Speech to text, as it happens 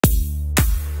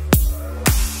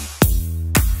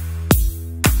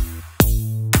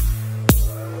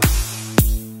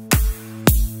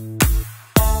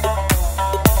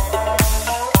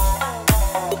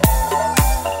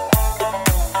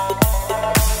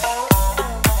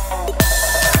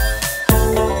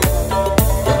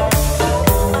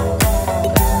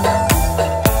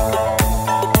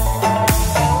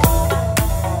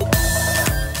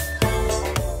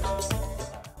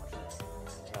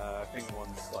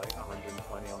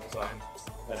zone.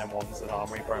 And then one's an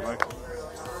armory promo.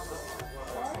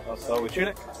 I'll start with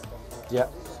Tunic.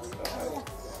 Yep.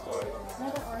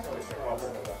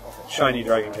 Shiny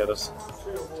Dragon Killers.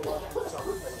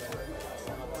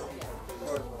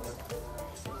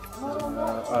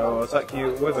 I will attack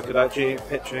you with a Kodachi,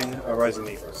 pitching a Rising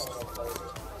Nephros.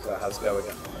 So it has go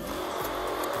again.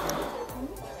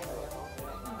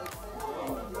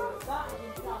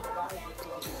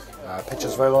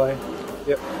 Pitches Voloi.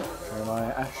 Yep.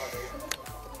 Dromai Ash.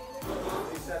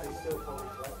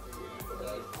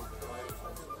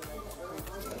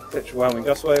 Pitch Whelming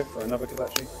Gustwave for another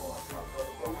Kodachi.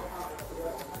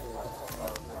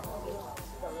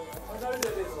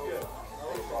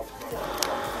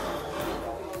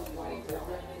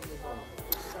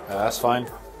 That's fine.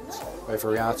 Wait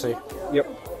for reality. Yep.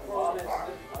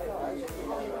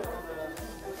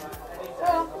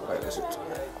 Wait, is it?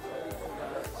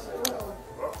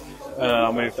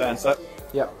 I'll move to end step.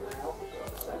 Yep.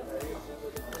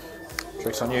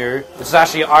 Tricks on you. This is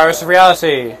actually Iris of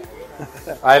Reality.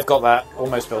 I've got that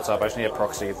almost built up. I just need to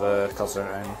proxy the Casul.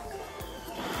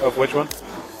 Of which one?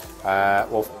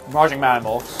 Well, Merging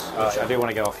Manimorphs, which yeah. I do want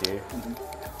to get off you.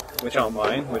 Which aren't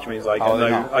mine, which means I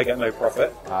get no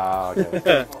profit. Ah,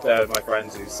 okay. They're my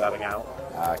friends who's selling out.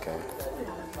 Ah, okay.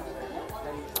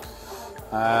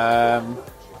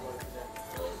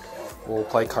 We'll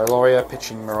play Kyloria,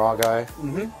 pitching Miragai,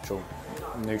 which will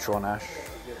neutral on Ash.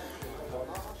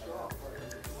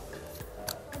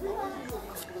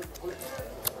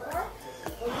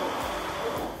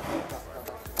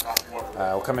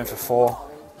 We'll come in for 4.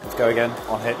 Let's go again.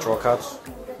 On hit, draw cards.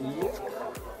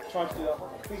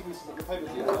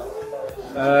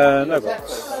 No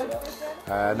blocks.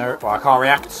 No, well, I can't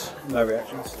react. No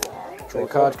reactions. Draw a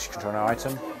card because you control no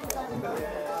item.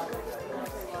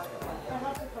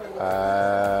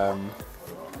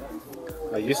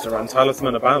 I used to run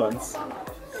Talisman of Balance.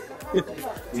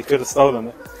 You could have stolen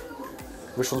it.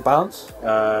 Which one's balance?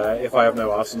 If I have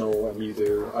no arsenal and you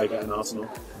do, I get an arsenal.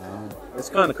 It's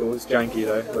kind of cool. It's janky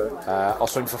though. But I'll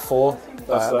swing for 4.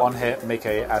 That's on hit, make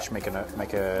a Ash, make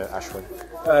a Ash win.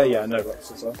 yeah, no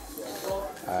blocks as well.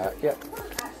 Yep.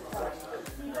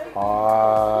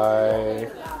 I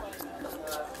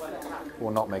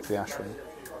will not make the Ash win.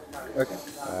 Okay.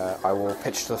 I will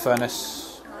pitch to the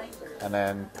furnace and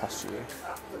then pass to you.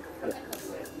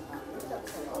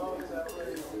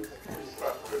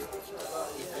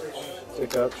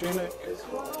 Pick up Tunic.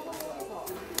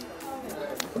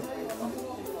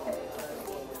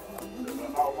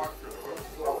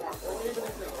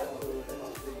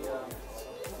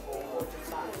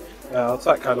 I'll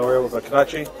attack Kyloria with a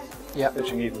Kodachi. Yep.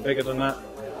 Pitching even bigger than that.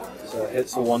 So it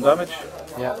hits for 1 damage.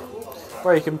 Yep.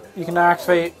 Well, you can now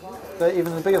activate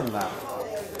even bigger than that.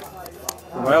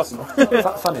 From my arsenal.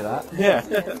 Funny that.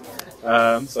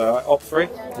 Yeah. So I opt 3.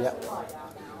 Yep.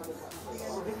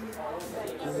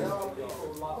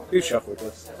 Who shuffled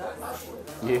this?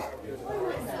 You.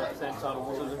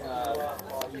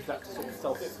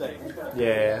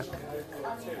 Yeah.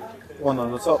 1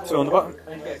 on the top, 2 on the bottom.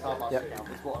 Yep.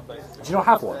 Do you not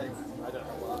have one?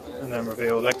 And then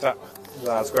reveal leg tap.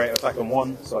 That has great attack on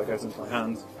 1, so it goes into my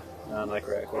hand. And I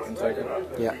create a Quaking token.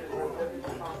 Yeah.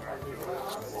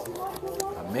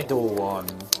 A middle one.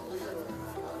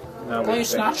 Now Play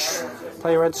Snatch.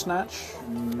 Play Red Snatch.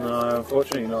 No,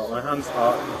 unfortunately not. My hands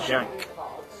are jank.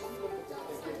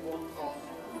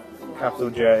 Capital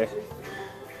J.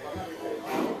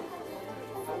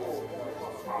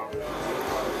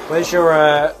 Where's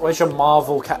your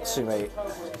Marvel Katsu, mate?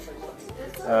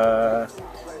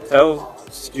 Tell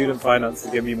student finance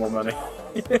to give me more money.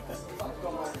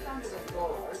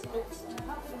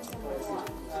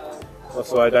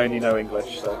 Also, I only know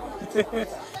English, so.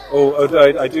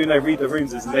 Although I do know read the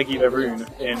runes is Negi the rune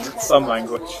in some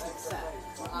language.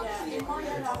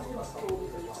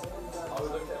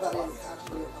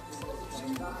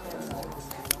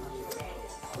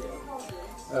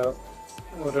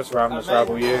 We'll just Ravenous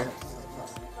Rabble you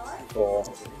for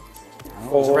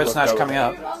 4. There's a Red Snatch coming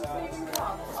up.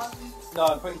 No,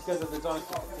 I'm putting together the dice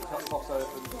box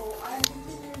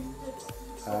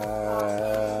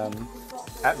open.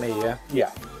 At me, yeah?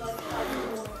 Yeah.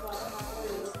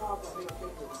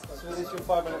 So this is your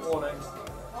 5-minute warning.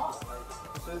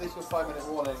 So this is your 5-minute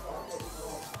warning.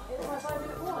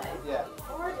 Yeah.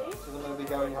 So I'm going to be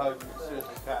going home as soon as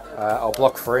we can. I'll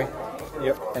block 3.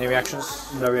 Yep. Any reactions?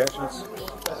 No reactions.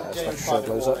 Special Shard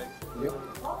blows up. Yep.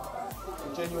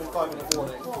 A genuine 5-minute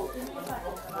warning.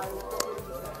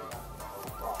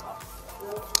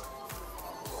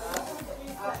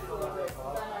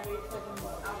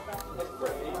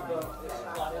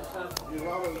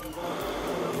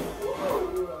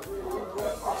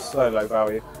 so low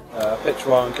value. Pitch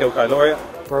 1, kill Kailoria.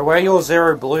 Bro, where are your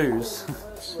 0 blues?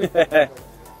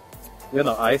 You're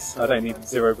not ice, I don't need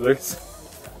 0 blues.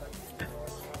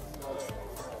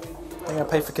 I'm gonna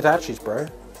pay for Kadachis, bro.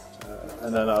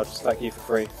 And then I'll just stack you for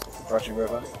free. Rushing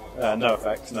River. No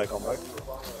effect, no combo.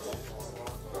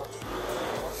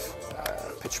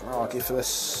 Pitch Mirage for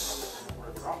this.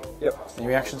 Yep. Any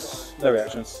reactions? No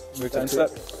reactions. Move to end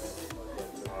step.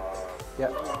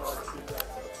 Yep.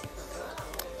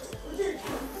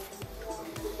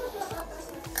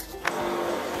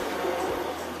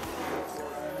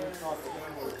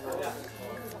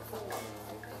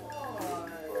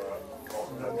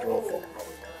 Draw 4.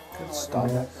 Good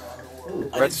start.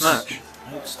 Red Snatch.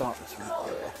 I didn't start this one.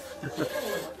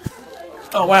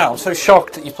 Oh wow, I'm so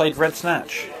shocked that you played Red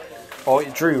Snatch. Or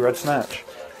you drew Red Snatch.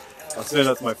 I was doing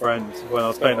that to my friend when I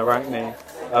was playing Arachne.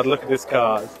 I'd look at this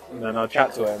card, and then I'd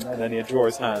chat to him, and then he'd draw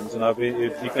his hands, and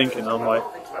he'd be thinking, I'm like,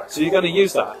 so you're going to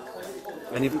use that?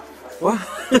 And he'd be, what?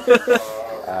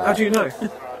 How do you know?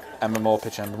 Ember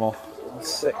pitch Ember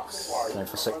 6. Going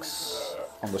for 6.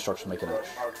 On the structure, make an edge.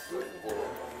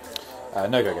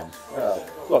 No go again.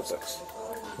 Block 6.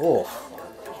 Oh.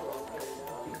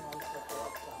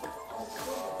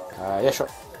 Yeah, sure.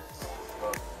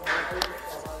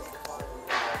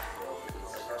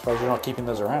 Suppose you're not keeping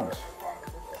those around.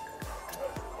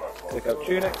 Pick up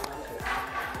Tunic.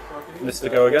 Mr.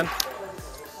 Go again.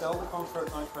 Sell the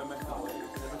construct nitro metal.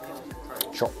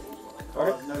 Sure.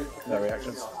 Okay. No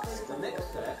reactions. The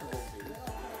next set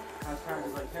has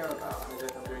characters I care about, and they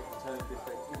don't have very alternative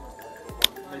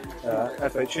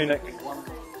FA Tunic.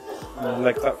 And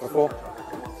leg tap for 4.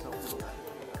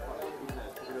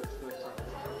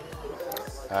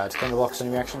 Defender blocks,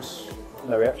 any reactions?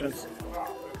 No reactions.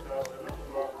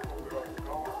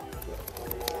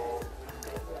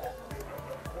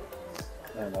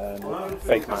 And then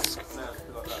Fake Mask.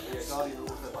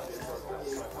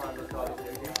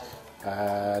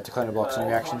 Decliner blocks, any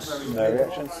reactions? No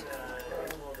reactions.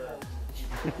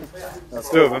 That's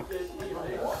 2 of them.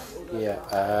 Yeah,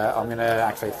 I'm going to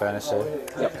activate Furnace here.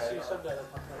 Yep.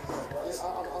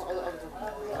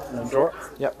 And draw it.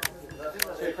 Yep.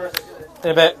 In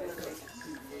a bit.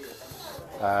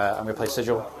 I'm going to play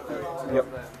Sigil. Yep.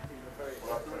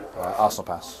 Arsenal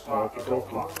pass. Okie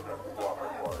dokie.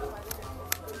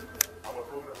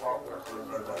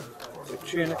 So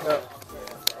Tunic up.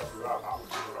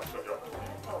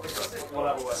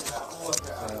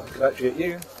 Actually at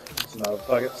you. So now the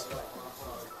targets.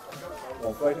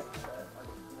 1 fighting.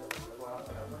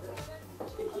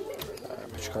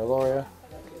 Pitch Kailoria.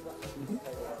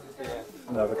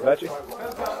 Another Kadachi.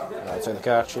 Take the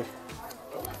Kadachi.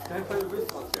 Don't play the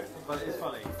Whistle trick, but it's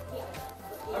funny.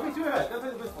 I mean, to be fair, don't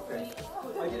play the Whistle trick.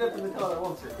 I did open the card I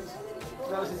wanted.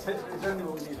 That was exactly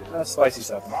what we needed. That's spicy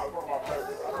 7.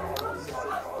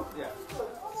 Yeah.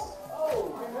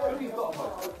 Who you've got a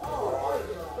fight?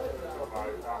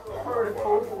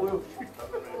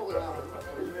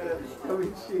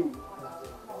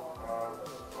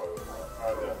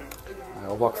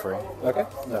 I'll block 3. Okay,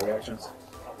 no reactions.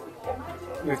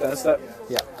 Move that a step.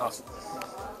 Yeah. Awesome.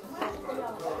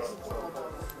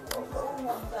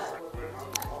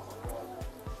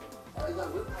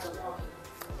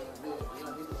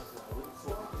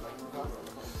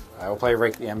 I'll play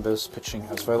Rake the Embers, pitching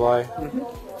as Volai.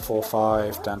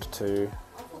 4-5, down to 2.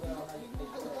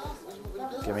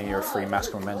 Giving you a free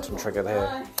mask momentum trigger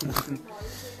here.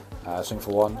 Swing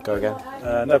for 1, go again.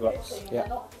 No blocks. Yeah.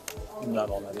 None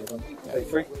on any of them. Yeah. Take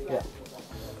 3. Yeah.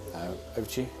 Over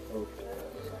to you.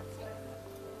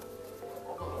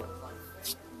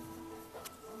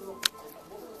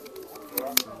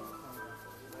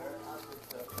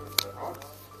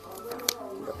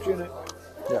 Tunic.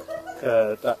 Yep.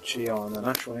 Dachi on an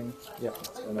Ashwing. Yep.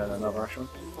 And then another Ashwing.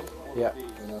 Yeah.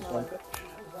 And then 1 pitch.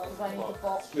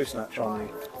 Blue Snatch on you.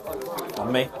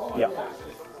 On me. Yeah.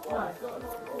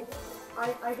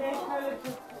 I gave her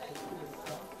just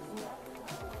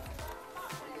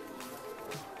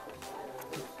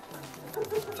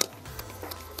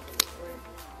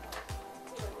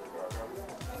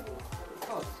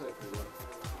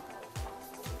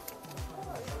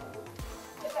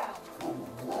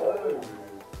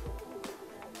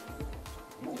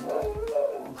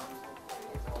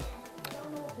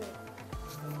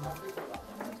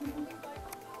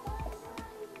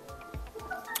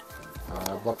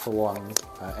Block for 1.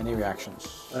 Any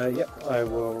reactions? Yep, I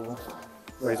will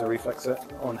raise a reflex it.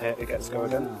 On hit, it gets go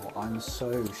again. Oh, I'm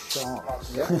so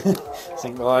shocked. Yeah.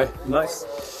 Think I. Nice.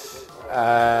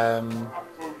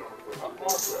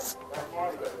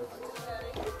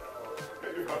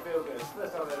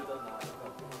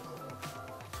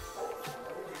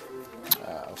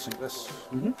 I'll sync this.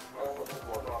 Mm-hmm.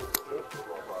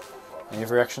 Any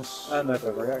other reactions? And no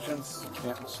further reactions.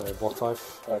 Yeah, so block 5.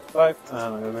 5 to 5, and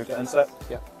I'm going to move to end step.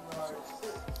 Yeah.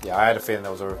 Yeah, I had a feeling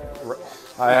there was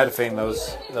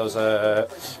a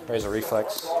razor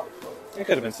reflex. It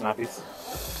could have been snappies.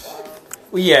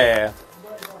 Well, yeah.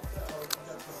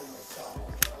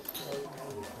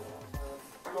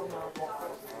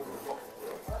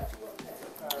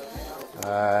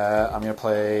 I'm going to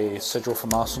play Sigil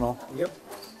from Arsenal. Yep.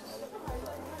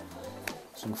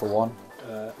 Swing for 1.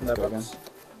 No Go again. bugs.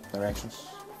 No reactions.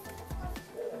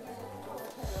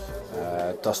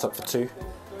 Dust up for 2.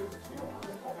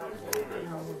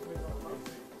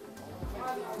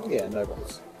 Yeah, no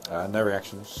bugs. No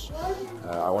reactions.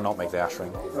 I will not make the Ash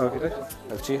Ring. Okay.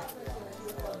 Over to you.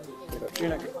 We got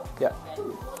Tunic. Yeah.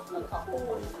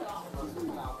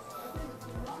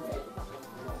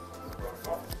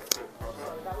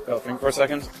 Got to think for a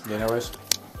second. Yeah, no worries.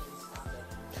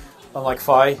 Unlike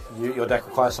Fi, your deck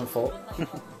requires some thought.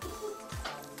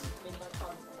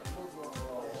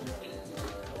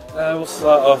 We'll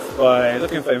start off by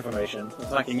looking for information.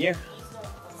 Attacking you.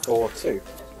 For 2.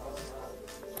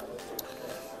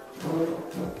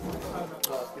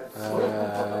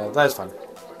 That is fine.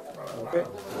 Okay.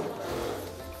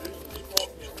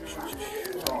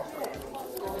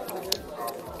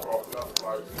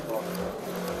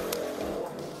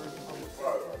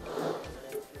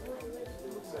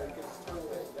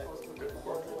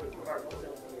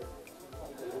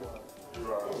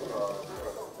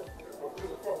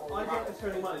 I get this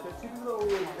turning money. The 2 are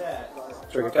always there.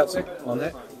 Trigger Katsu on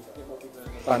hit.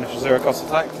 Banish a 0 cost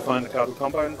attack to find the card with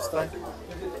combo in this time.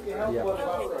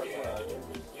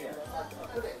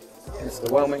 It's the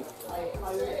whelming.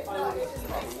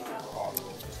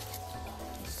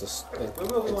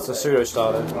 It's the pseudo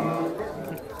starter.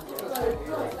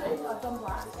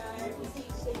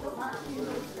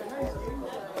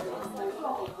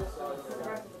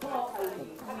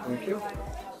 Thank you.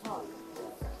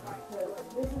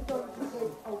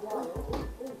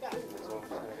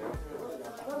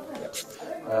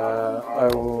 I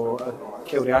will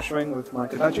kill the Ashwing with my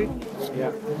Kadaji.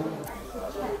 Yeah.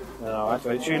 Then I'll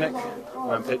activate Tunic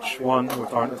and pitch 1 with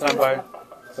Torrent of Tempo.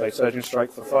 So Surging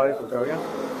Strike for 5 will go again.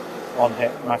 On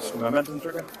hit, match the momentum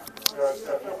trigger.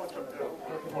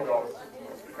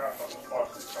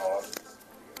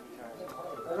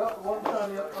 I got one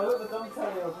tiny. I got the dumb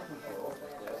tiny I was looking for.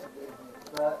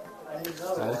 But I need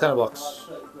another. The kind of blocks.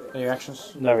 Any reactions?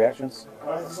 No reactions.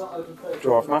 I'm not open to it.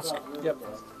 Draw off mask. Yep.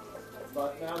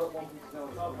 But now that one piece is on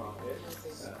the market.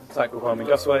 Attack with Whelming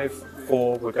Gust Wave.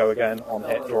 4 will go again on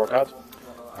hit, draw a card.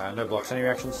 No blocks. Any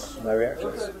reactions? No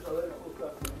reactions.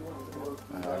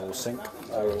 We'll sync.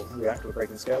 I will react with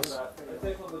Breaking Scales.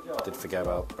 Did forget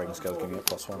about breaking scales giving it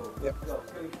 +1. Yep.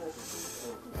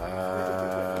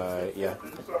 Yeah.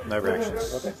 No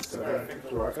reactions. Okay. So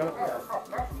draw a card.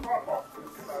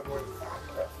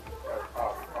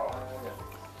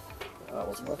 That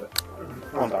wasn't worth it.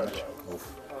 1 damage.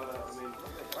 Oof.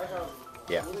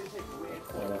 Yeah.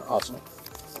 Arsenal.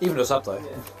 Even us up though.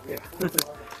 Yeah.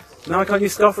 Now I can't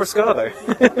use Scar for Scar though.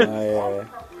 Yeah.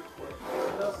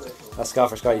 That Scar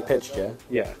for Scar you pitched, yeah?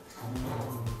 Yeah.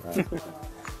 Right.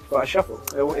 But I shuffle.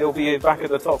 It'll be back at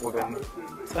the top within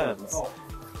turns.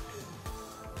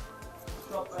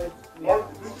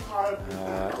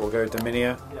 We'll go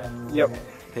Dominia. Yep.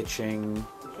 Pitching.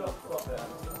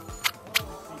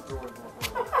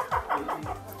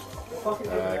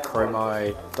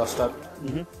 Chromai Dust Up.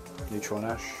 Neutral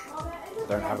and Ash.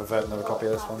 Don't have a vet, another copy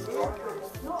of this one. You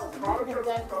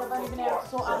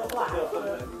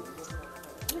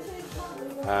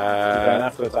don't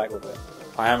have to attack with it.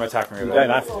 I am attacking with it. don't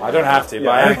have to. I don't have to, but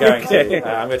I am going to.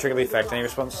 I'm going to trigger the effect. Any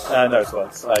response? No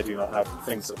response. I do not have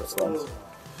things that respond.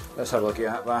 Let's have a look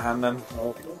at that hand then.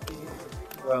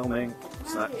 Whelming,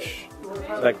 Snatch,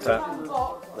 Leg Tap,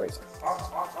 Razor.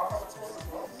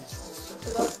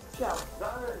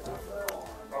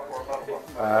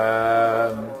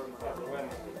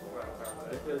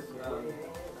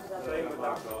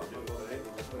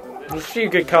 There's a few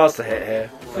good cards to hit here.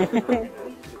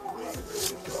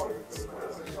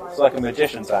 It's like a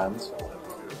magician's hand.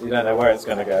 You don't know where it's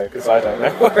going to go, because I don't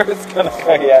know where it's going to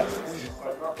go yet.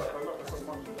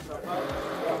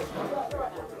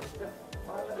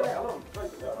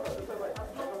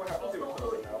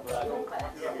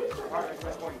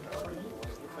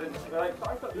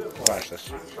 Flash this.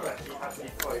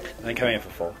 And then come in for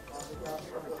 4.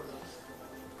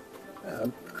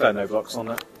 Got no blocks on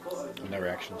that. No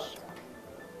reactions.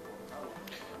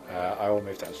 I will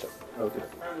move down step. Okay.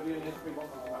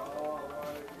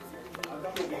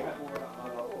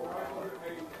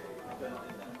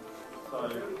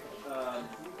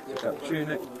 Pick up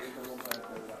Tunic.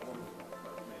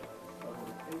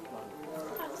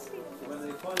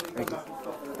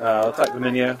 I'll attack the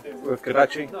Minio with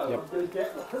Kadachi. Yep.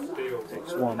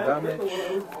 Takes 1 damage.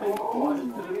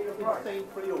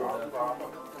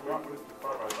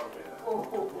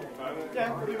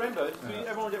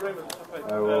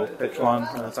 I will pitch 1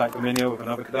 and attack the Minio with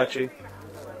another Kadachi.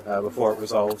 Before it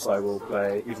resolves, I will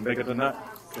play even bigger than that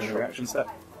during the reaction step.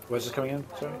 Where's this coming in?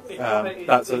 Sorry?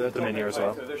 That's a Dominia as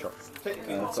well. Sure.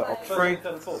 So opt 3.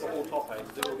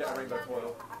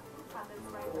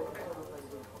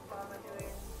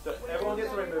 So everyone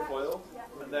gets a rainbow foil,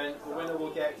 and then the winner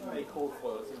will get a cold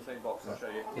foil. It's in the same box. I'll show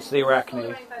you. It's the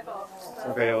Arachne.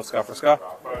 Okay, I'll Scar for Scar.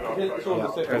 It's all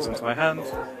the same. Goes into my hand.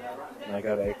 And I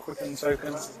get a Quicken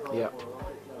token. Yeah.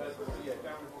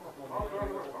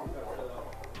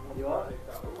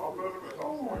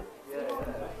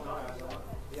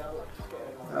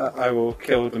 I will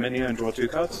kill the minion and draw 2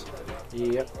 cards.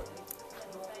 Yep.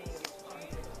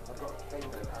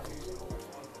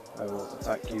 I will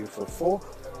attack you for 4.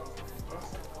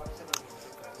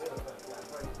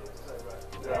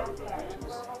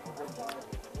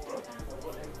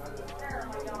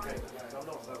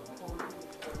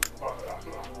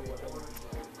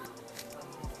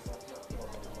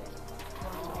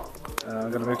 I'm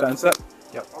going to move that in step.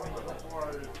 Yep.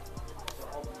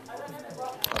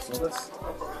 That's all this.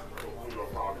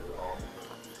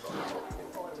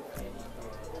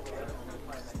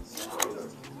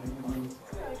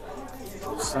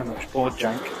 So much board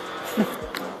jank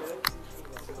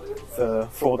for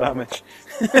 4 damage.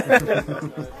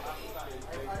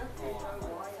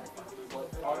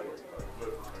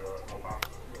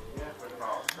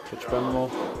 Pitch one more.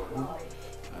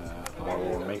 I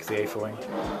will make the A4 wing.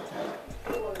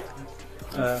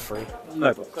 3.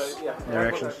 No blocks. No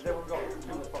reactions. Everyone got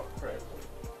 2 spots, correct?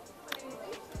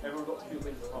 Everyone got 2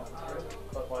 wins spots, correct?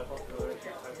 But by popular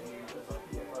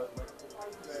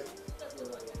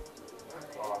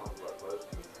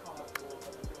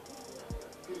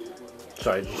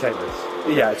Sorry, did you take this?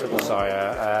 Yeah, I took one. Sorry,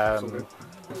 yeah,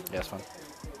 it's fine.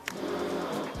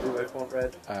 You both want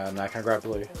red? No, can I grab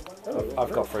blue?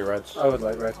 I've got 3 reds. I would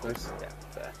like red, please. Yeah,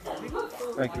 fair.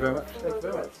 Thank you very much. Thank you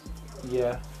very much.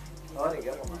 Yeah. I didn't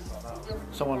get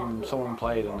one. Someone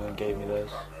played and then gave me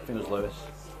theirs. I think it was Lewis.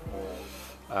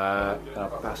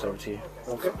 I'll pass over to you.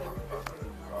 Okay.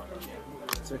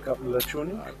 Take up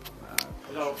Lechuni.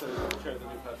 And also show the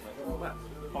new person. Oh, Matt,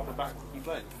 off the back, keep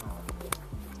playing.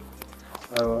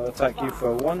 I will attack you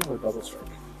for 1 with Double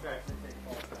Strike.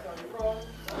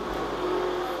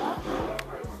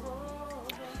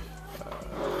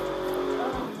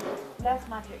 Less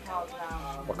magic cards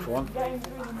now. What for 1? Going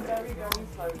through them very, very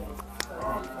slowly.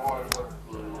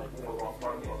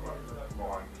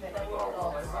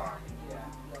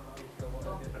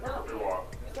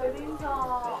 So these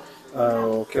are I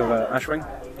will kill the Ashwing.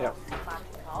 Yep.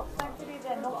 magic cards. Thankfully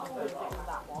they're not always like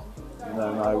that one. And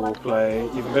then I will play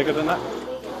even bigger than that.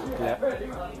 Yeah. But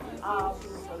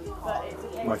it's a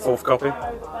case My 4th copy.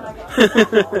 when I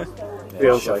get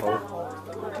Feels like.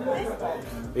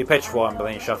 We pitched 1, but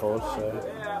then you shuffled, so. So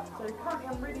currently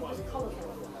I'm really just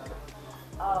colourful.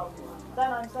 Then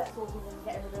I'm set sorting and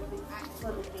getting rid of the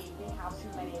absolutely we have too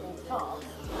many of these cards.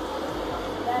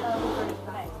 Then I will go to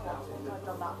the next one. I've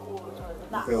done that all the time.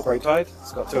 And that's Feel Great Tide.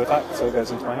 It's got 2 attacks, so it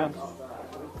goes into my hand.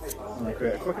 And I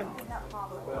create a Quicken.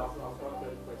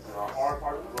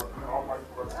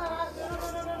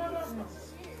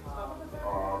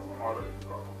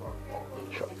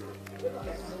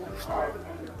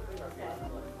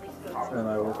 And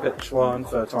I will pitch 1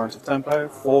 for Torrent of Tempo,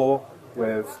 4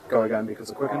 with Go Again because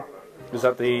of Quicken. Is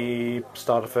that the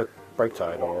starter for Break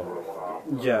Tide, or?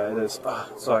 Yeah, it is.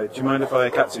 Sorry, do you mind if I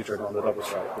Katsu trigger on the Double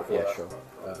Strike before? Yeah, sure.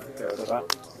 Get rid of that.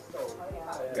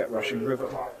 Get Rushing River.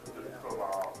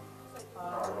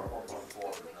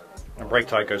 And Break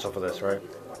Tide goes off of this, right?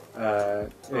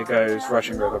 It goes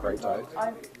Rushing River, Break Tide.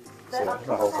 So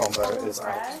the whole combo is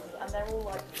out. and they're all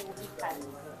like 40 pence.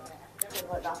 So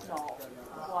like that's not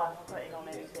worth putting on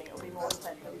anything. It'll be more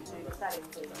expensive to do the selling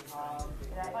fee.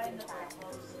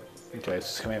 Okay,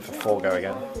 it's coming in for 4 go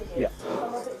again. Yeah.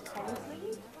 Some of it's penny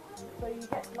sleeve, so you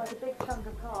get like a big chunk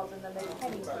of cards and then there's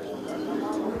penny sleeves.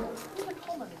 These are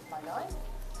commons, my guy.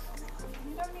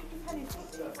 You don't need the penny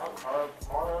sleeves. You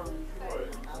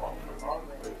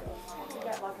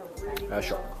get like a really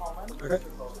Sure. common. Okay.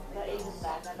 But even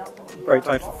then, they're not going to be Break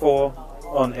Tide for 4.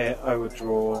 On hit, I would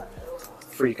draw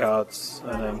 3 cards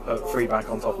and then put 3 back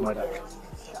on top of my deck.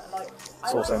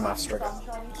 It's also Mass Trigger.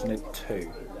 Isn't it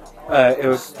 2? It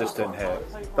was This didn't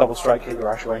hit. Double Strike, hit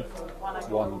your Ashwing.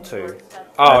 1, 2.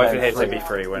 Oh, Oh, and if it then hits, it'd three. be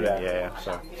 3, wouldn't it? Yeah. Yeah,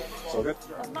 so. It's all good.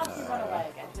 Massive runaway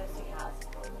again, just he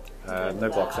has. No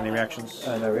blocks, any reactions?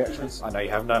 No reactions. I know you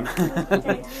have none. Giving me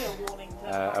a warning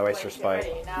to Oasis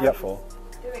Respite. now Yep. he's 4.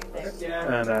 doing things.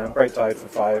 And Break Tide for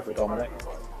 5 with Dominic.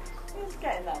 He's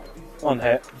getting there. On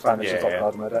hit, banish the Yeah, top yeah.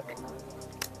 card of my deck.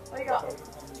 What you got?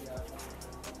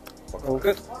 All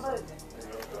good. One of those.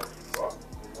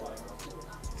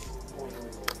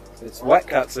 It's Wet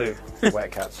Katsu.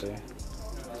 Wet Katsu.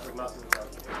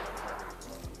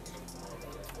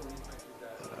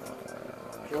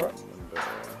 Draw it.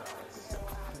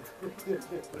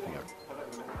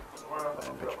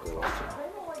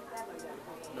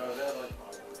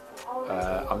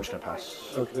 I'm just going to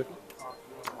pass. Okay.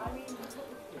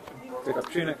 Pick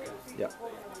up Tunic. Yeah.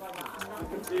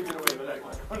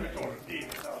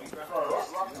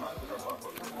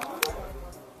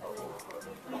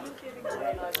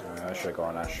 I should have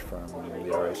gone Ash from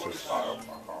the Oasis.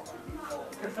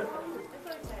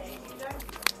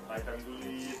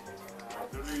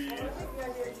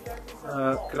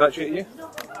 Could I shoot you?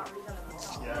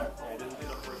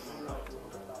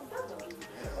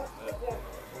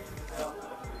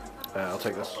 I'll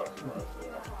take this.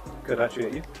 Could I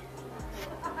shoot you?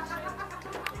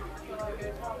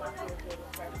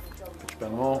 Spend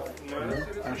them all.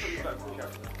 Ash.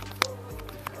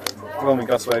 Whelming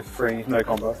Gust Wave for 3, no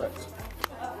combo effect.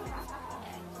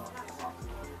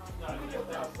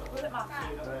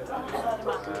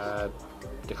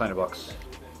 Decline a box.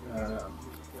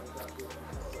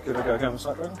 Give it a go again with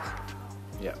Cyclone.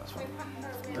 Yeah, that's fine.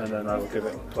 And then I will give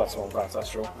it +1 Bat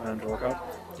Astral and draw a card.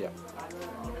 Yeah.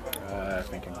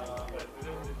 Thinking.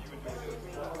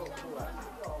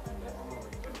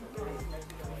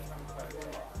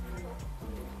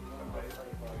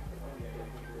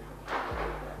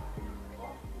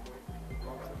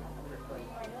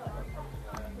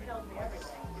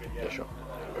 Yeah, sure.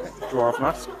 Draw off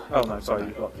Mask. Oh no, sorry,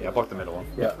 you've got. Yeah, block the middle one.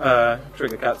 Yeah,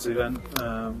 trigger Katsu then.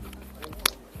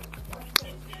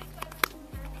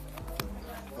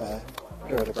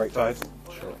 Go with a Break Tide.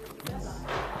 Sure.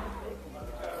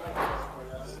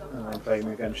 And then play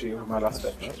me again, shoot with my last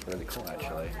pitch. That's really cool,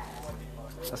 actually.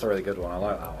 That's a really good one. I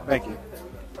like that one. Thank you.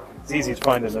 It's easy to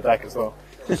find in the deck as well.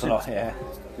 It's not, yeah.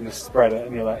 You just spread it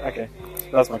and you're like, okay,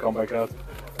 that's my combo card.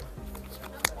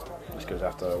 This goes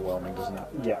after Whelming, doesn't it?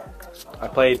 Yeah. I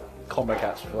played Combo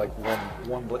Cats for like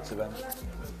one Blitz event.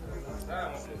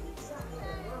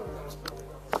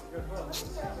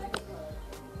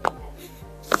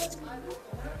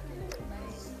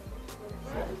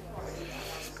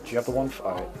 Do you have the one?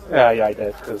 Oh, Yeah, I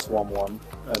did, because 1-1,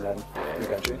 and then you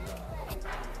can shoot.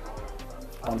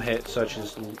 on hit,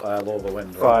 searches Lord of the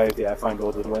Wind. Right? 5, yeah, find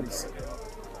Lord of the Winds.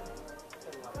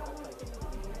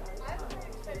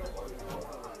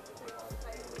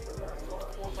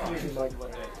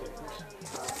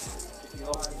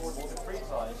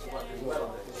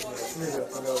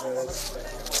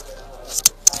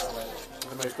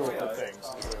 The most awkward things.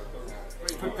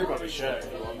 They've got to share if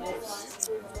you want this.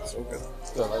 It's all good.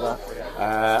 Go like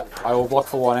that. I will block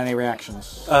for 1. Any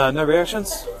reactions? No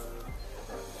reactions?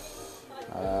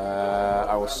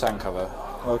 I will sand cover.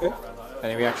 Okay.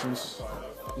 Any reactions?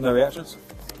 No reactions?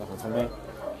 Nothing from me.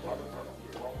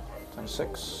 Times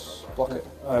 6. Block it.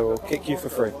 I will kick you for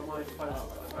free.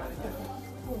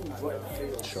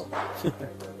 Sure.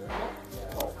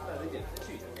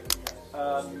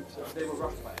 They were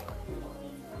rough playing,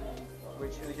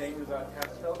 which in a game was like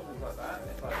Casul, things like that.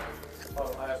 It's like,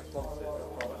 oh, I have responses.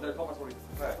 No, Thomas already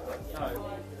prepared. Like, no,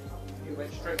 you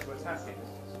went straight to attacking.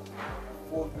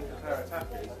 Forced me to declare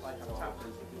attackers. I have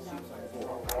tappers with the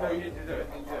C24. No, you didn't do it.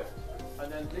 You didn't do it.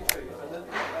 And then literally,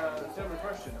 similar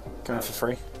question. Going for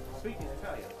 3. Speaking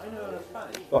Italian, I know in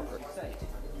Spanish. Oh. What you say?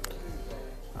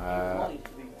 Uh, To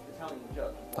the Italian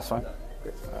judge. that's fine.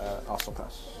 Arsenal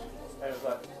pass. And it was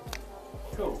like,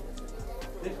 cool.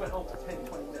 This went on for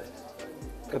 10-20 minutes.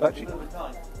 Go back to you. Another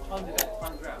time, under deck,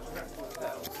 under out, scratch for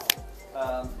himself.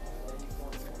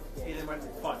 He then went,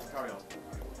 fine, carry on.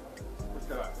 Let's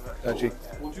go back to that. Actually.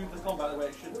 We'll do the combat the way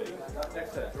it should be. That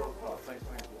next set, draw the card, thanks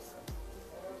for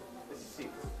this is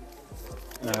secret.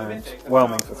 And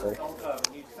Whelming for 3. You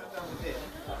sat down with him.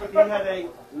 He had a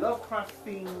Lovecraft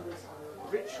themed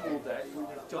ritual deck with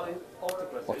giant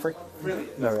octopuses. What, 3?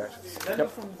 Brilliant. No reactions. Then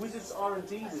from Wizards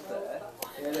R&D was there.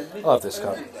 He had a I love this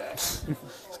card. mythic deck. This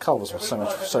card was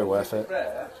so worth it.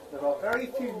 Rare. There are very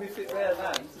few mythic rare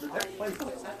lands, so the deck plays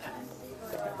like that.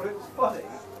 But it was funny.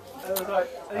 And it was like,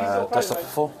 and he sort of Dust played up like,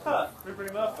 for 4. huh, we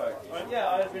bring Murphy. I went, yeah,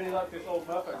 I really like this old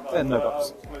Murphy card. And no So I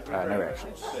bucks. was No very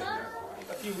reactions. interested.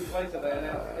 A few weeks later, they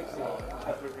announced Excellent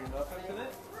has Rivering Murphy in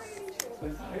it.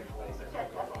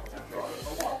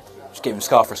 Just give him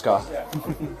scar for scar.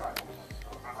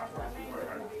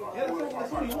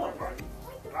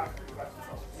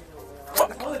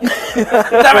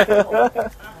 Damn it!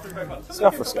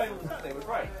 Scar for scar.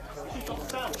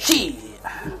 Shit!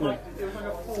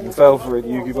 You fell for it,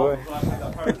 Yugi boy.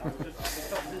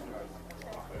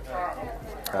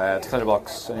 Declare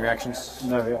blocks. Any reactions?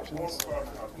 No reactions.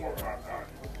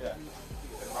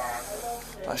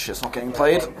 That shit's not getting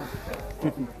played.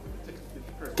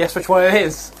 Guess which one it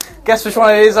is. Guess which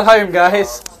one it is at home,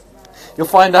 guys. You'll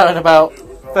find out in about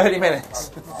 30 minutes.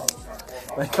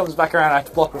 When it comes back around, I have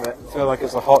to block with it. I feel like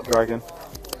it's a hot dragon.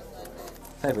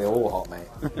 They're all hot, mate.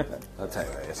 I'll tell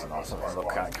you what, it's not something that look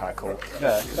kind of cool.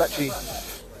 Yeah, it's actually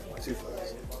two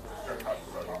floors.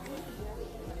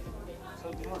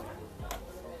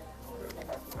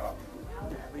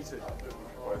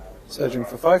 Surging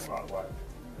for 5. Front of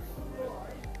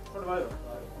over.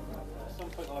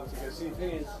 Something I was going to see. The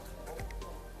thing is,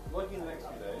 working the next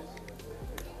few days,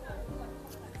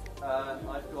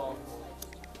 I've got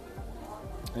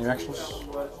Any reactions?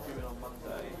 words due in on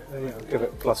Monday. Yeah, give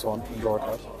it +1 and draw a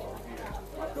card.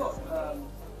 I've got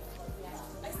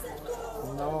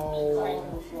No.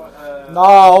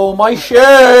 No, my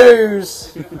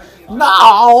shoes!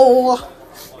 No!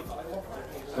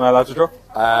 Am I allowed to draw?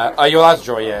 Are you allowed to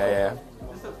draw? Yeah.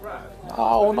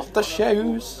 No, not the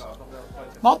shoes.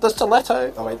 Not the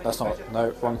stiletto. Oh wait, that's not.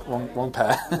 No, wrong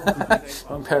pair.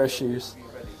 Wrong pair of shoes.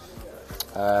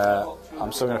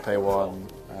 I'm still going to pay 1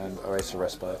 and erase the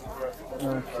respite.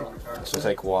 So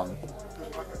take 1.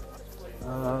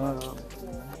 No.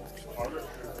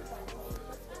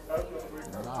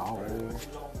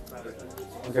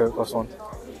 I'll go with +1.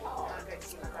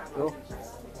 Cool.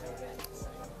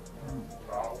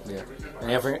 Yeah.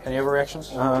 Any other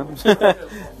reactions? No,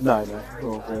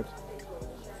 all good.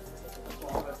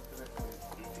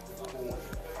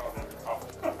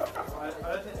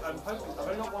 I'm hoping, I've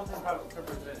only got one thing about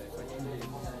February minutes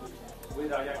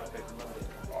with our Yankees pick from Monday.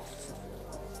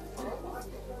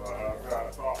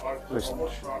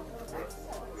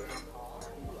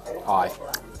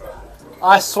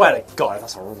 I swear to God,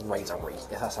 that's a razor reef.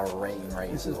 If that's a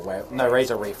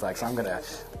razor reflex, I'm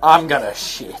gonna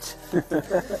shit.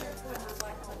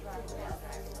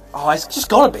 Oh, it's just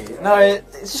gotta be. No,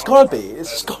 it's just gotta be. It's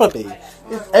just gotta be.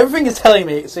 Everything is telling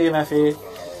me, CMFE,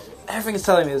 everything is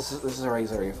telling me this is a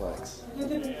razor reflex.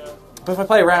 But if I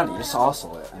play around it, you just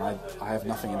arsehole it, and I have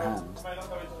nothing in hand.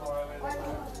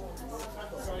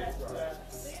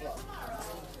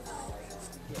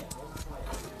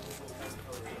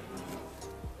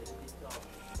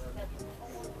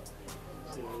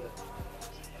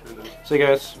 See you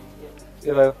guys.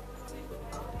 Hello.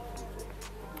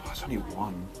 Oh, it's only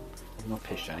 1. I've not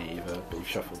pitched any either, but you've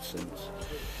shuffled since.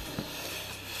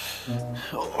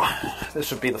 Oh,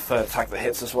 this would be the 3rd attack that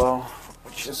hits as well,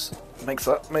 which just makes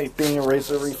that being a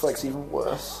razor reflex even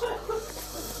worse.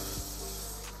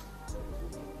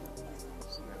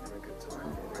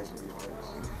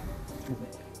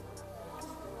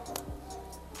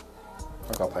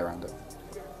 I've got to play around it.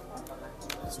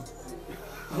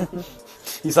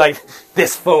 He's like,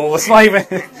 this fool. It's not even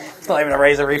a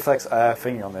razor reflex.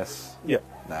 Thingy on this. Yeah.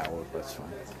 Nah, well, that's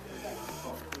fine.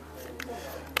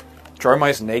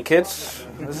 Dromai's naked.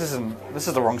 This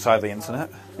is the wrong side of the internet.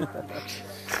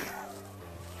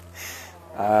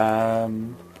 Oh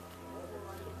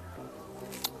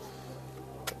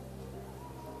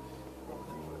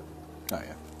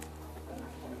yeah.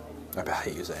 I bet I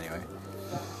use it anyway.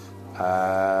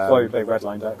 Why you play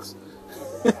redline decks?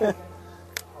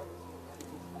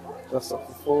 Just up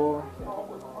for 4.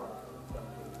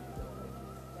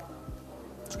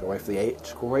 Let's go wait for the 8.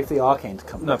 Just go wait for the arcane to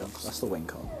come. No. Down. That's the win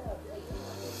con.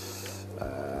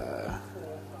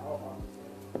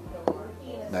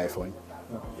 No, fine.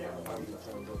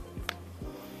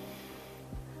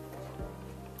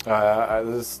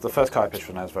 This is the first card I pitched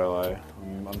for Nazvolo.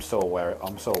 I'm still aware.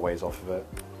 I'm still a ways off of it.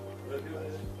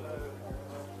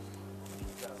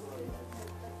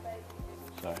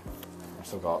 So I've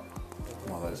still got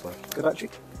one of those left. Good actually.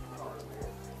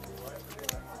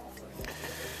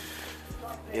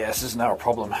 Yeah, this is now a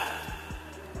problem.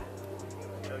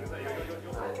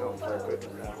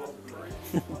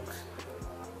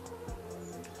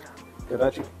 Good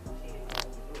actually.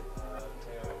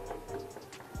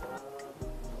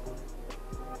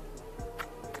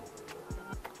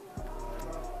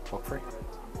 Block free.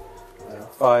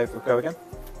 5, we'll go again.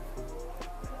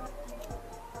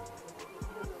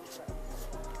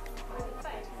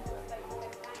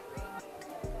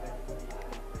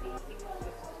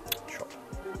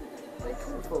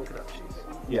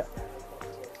 Yeah.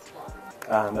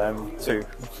 And 2,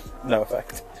 no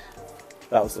effect.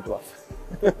 That was the bluff.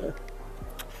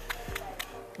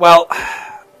 Well,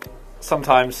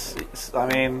 sometimes, I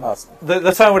mean,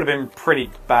 the turn would have been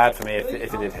pretty bad for me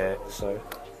if it did hit, so.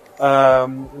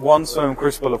 One's from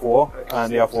Crucible of War,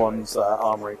 and the other one's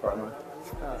Armory Promo.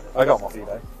 I got them off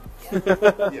eBay.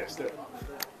 Yes, do it.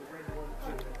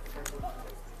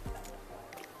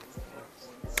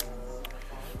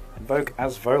 Invoke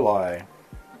as Volai.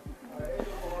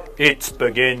 It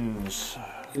begins.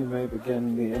 You may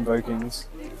begin the invokings.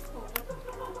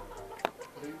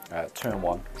 Turn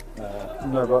 1.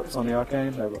 No blocks on the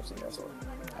arcane, no blocks on the SR.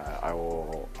 I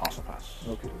will also pass.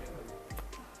 Okay.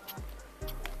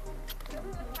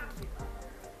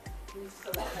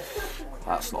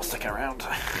 That's not sticking around.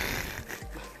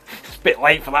 It's a bit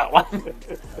late for that one.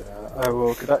 I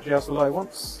will Kadachi Asulai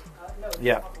once.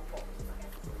 Yeah.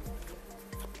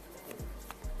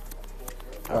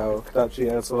 I will Kadachi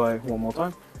Asulai one more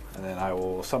time. And then I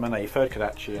will summon a third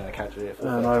Kadachi and a Kaji.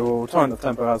 And I will Torrent of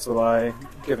Tempo Asulai,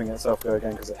 giving itself go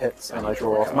again because it hits, and I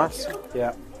draw off mass.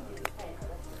 Yeah.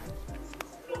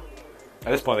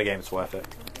 At this point of the game, it's worth it.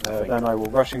 Then I will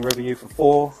Rushing River you for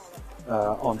 4.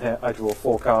 On hit, I draw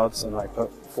 4 cards, and I put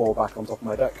 4 back on top of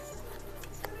my deck.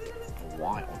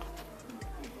 Wild.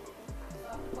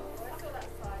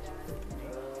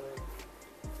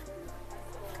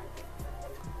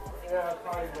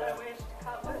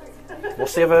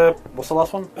 What's the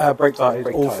last one? Break Tide,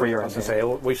 Break all Tide. 3 are I in was going here.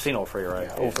 to say, we've seen all 3, right?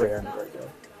 Yeah, all 3 are in the graveyard.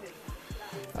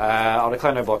 I'll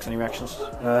declare no blocks. Any reactions?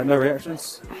 No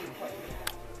reactions.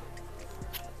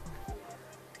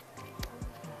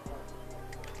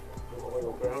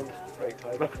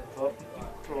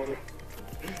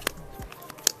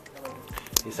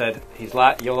 He said,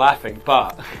 you're laughing,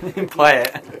 but play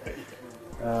it.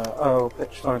 I'll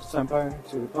pitch Torrent of Tempo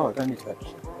to... Oh, I don't need to pitch.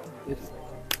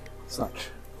 Snatch.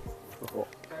 Before.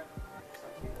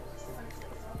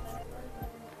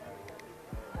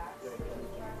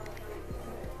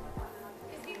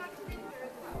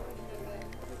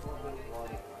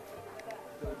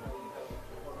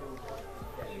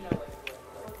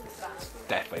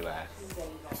 Definitely there.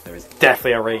 There is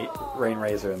definitely a Rain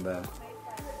Razor in there.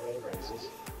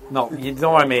 No, you know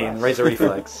what I mean. Razor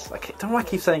Reflex. Don't know why I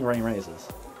keep saying Rain Razors.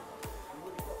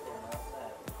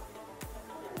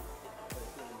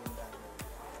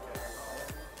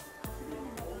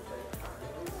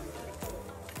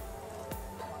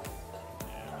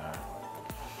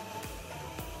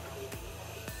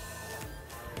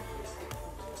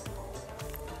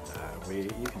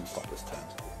 You can stop this turn.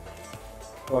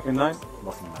 Blocking 9.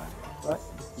 Blocking 9. Right.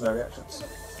 No reactions.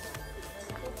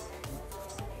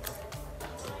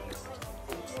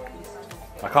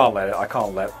 I can't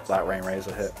let that Rain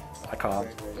Razor hit. I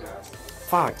can't.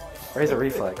 Fuck. Razor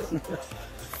Reflex.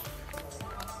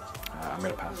 I'm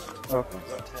gonna pass. Okay.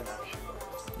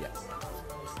 Yeah.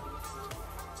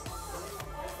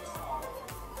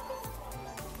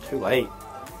 Too late.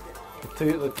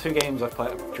 The two games I've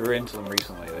drew into them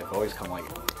recently, they've always come like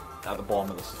at the bottom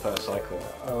of the first cycle.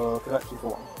 Oh, could actually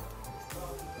for 1.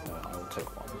 I will take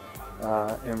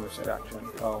 1. In which action,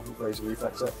 I'll raise a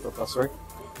reflex it for +3.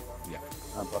 Yeah.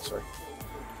 And +3.